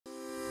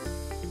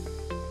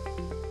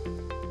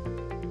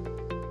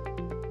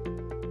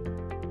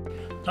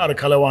Tariq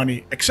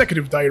Halawani,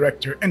 Executive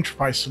Director,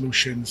 Enterprise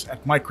Solutions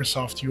at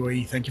Microsoft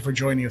UAE. Thank you for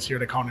joining us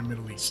here at Econ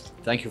Middle East.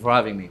 Thank you for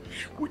having me.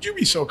 Would you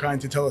be so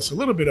kind to tell us a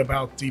little bit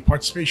about the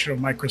participation of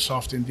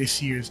Microsoft in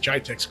this year's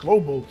GITEX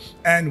Global,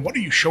 and what are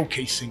you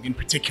showcasing in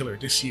particular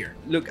this year?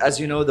 Look, as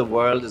you know, the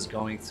world is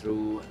going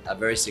through a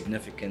very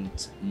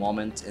significant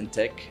moment in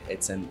tech.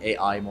 It's an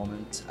AI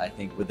moment. I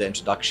think with the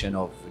introduction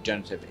of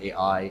generative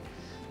AI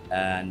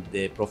and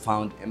the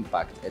profound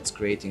impact it's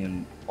creating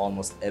in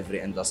almost every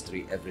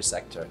industry, every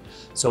sector.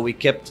 So we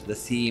kept the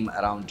theme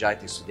around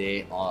GITEX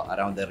today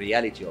around the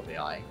reality of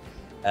AI.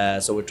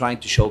 So we're trying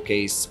to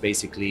showcase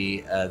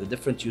basically the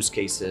different use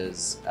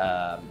cases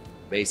from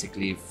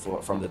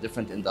the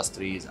different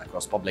industries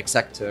across public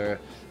sector,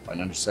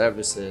 financial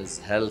services,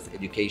 health,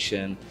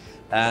 education.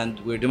 And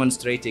we're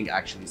demonstrating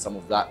actually some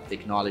of that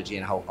technology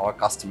and how our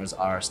customers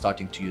are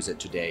starting to use it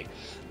today.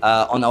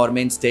 On our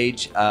main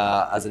stage,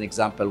 as an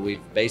example, we're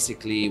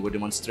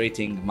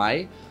demonstrating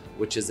Mai,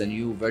 which is a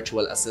new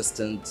virtual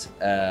assistant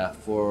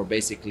for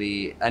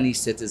basically any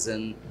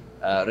citizen,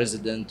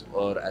 resident,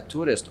 or a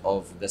tourist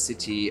of the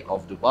city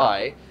of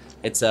Dubai.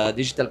 It's a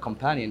digital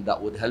companion that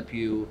would help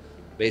you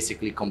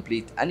basically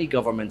complete any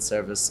government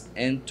service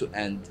end to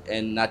end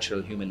in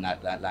natural human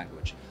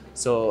language.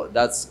 So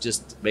that's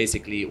just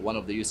basically one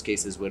of the use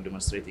cases we're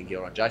demonstrating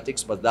here on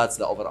GITEX, but that's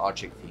the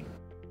overarching theme.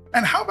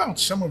 And how about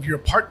some of your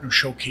partner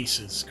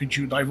showcases? Could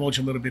you divulge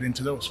a little bit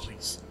into those,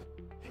 please?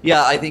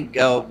 Yeah, I think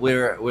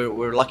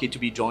we're lucky to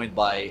be joined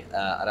by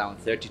around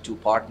 32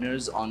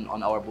 partners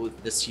on our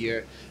booth this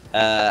year.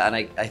 And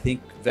I think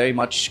very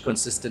much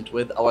consistent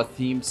with our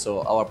theme.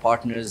 So our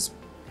partners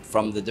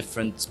from the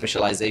different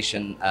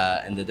specialization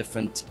in the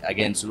different,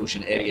 again,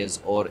 solution areas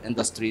or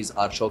industries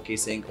are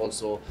showcasing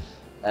also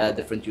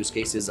different use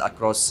cases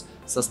across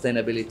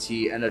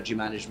sustainability, energy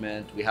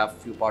management. We have a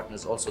few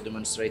partners also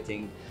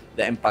demonstrating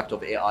the impact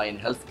of AI in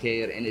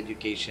healthcare and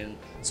education.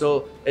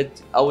 So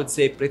I would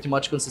say pretty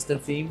much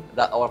consistent theme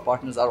that our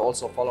partners are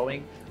also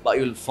following, but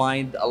you'll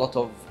find a lot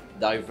of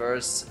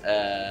diverse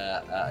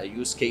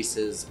use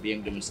cases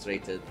being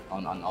demonstrated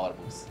on our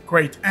booth.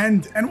 Great.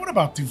 And what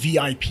about the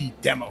VIP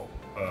demo?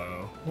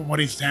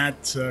 What is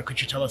that?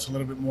 Could you tell us a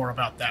little bit more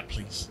about that,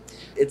 please?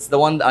 It's the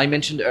one I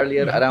mentioned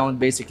earlier around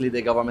basically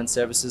the government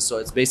services. So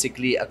it's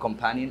basically a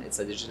companion. It's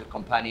a digital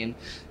companion.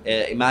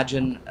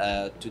 Imagine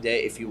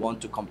today if you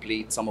want to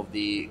complete some of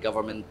the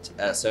government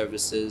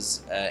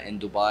services in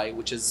Dubai,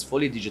 which is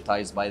fully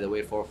digitized, by the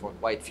way, for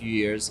quite a few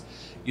years,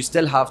 you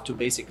still have to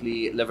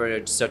basically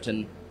leverage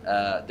certain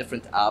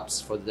different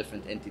apps for the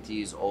different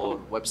entities or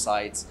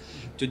websites.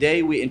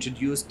 Today we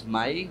introduced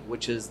Mai,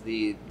 which is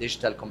the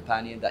digital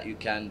companion that you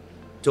can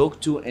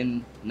talk to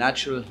in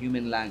natural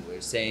human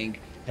language, saying,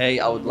 hey,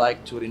 I would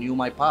like to renew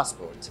my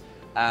passport.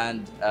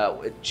 And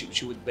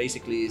she would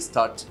basically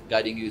start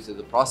guiding you through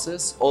the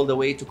process all the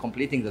way to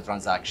completing the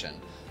transaction.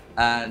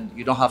 And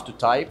you don't have to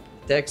type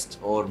text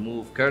or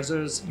move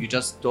cursors, you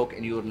just talk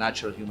in your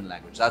natural human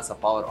language. That's the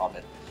power of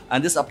it.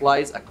 And this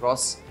applies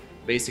across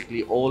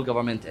basically all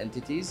government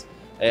entities.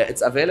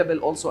 It's available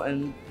also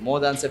in more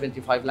than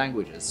 75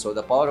 languages. So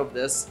the power of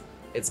this,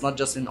 it's not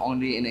just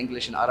only in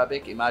English and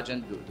Arabic.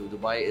 Imagine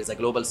Dubai is a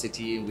global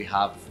city. We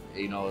have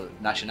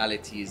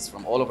nationalities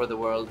from all over the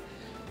world.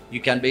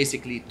 You can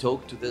basically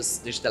talk to this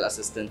digital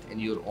assistant in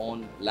your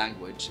own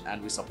language,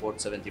 and we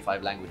support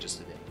 75 languages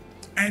today.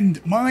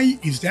 And Mai,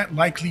 is that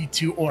likely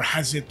to, or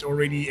has it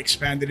already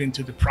expanded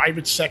into the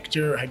private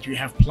sector? Do you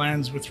have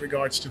plans with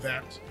regards to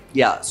that?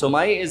 Yeah, so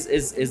Mai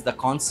is the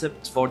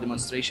concept for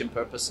demonstration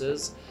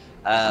purposes,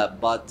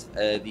 but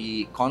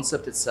the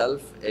concept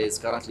itself is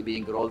currently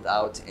being rolled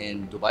out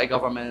in Dubai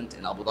government,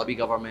 in Abu Dhabi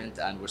government,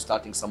 and we're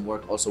starting some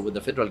work also with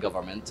the federal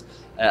government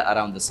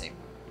around the same.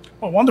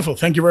 Well, wonderful.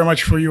 Thank you very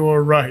much for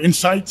your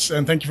insights,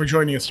 and thank you for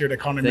joining us here at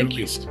Econ Middle Thank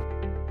you. East.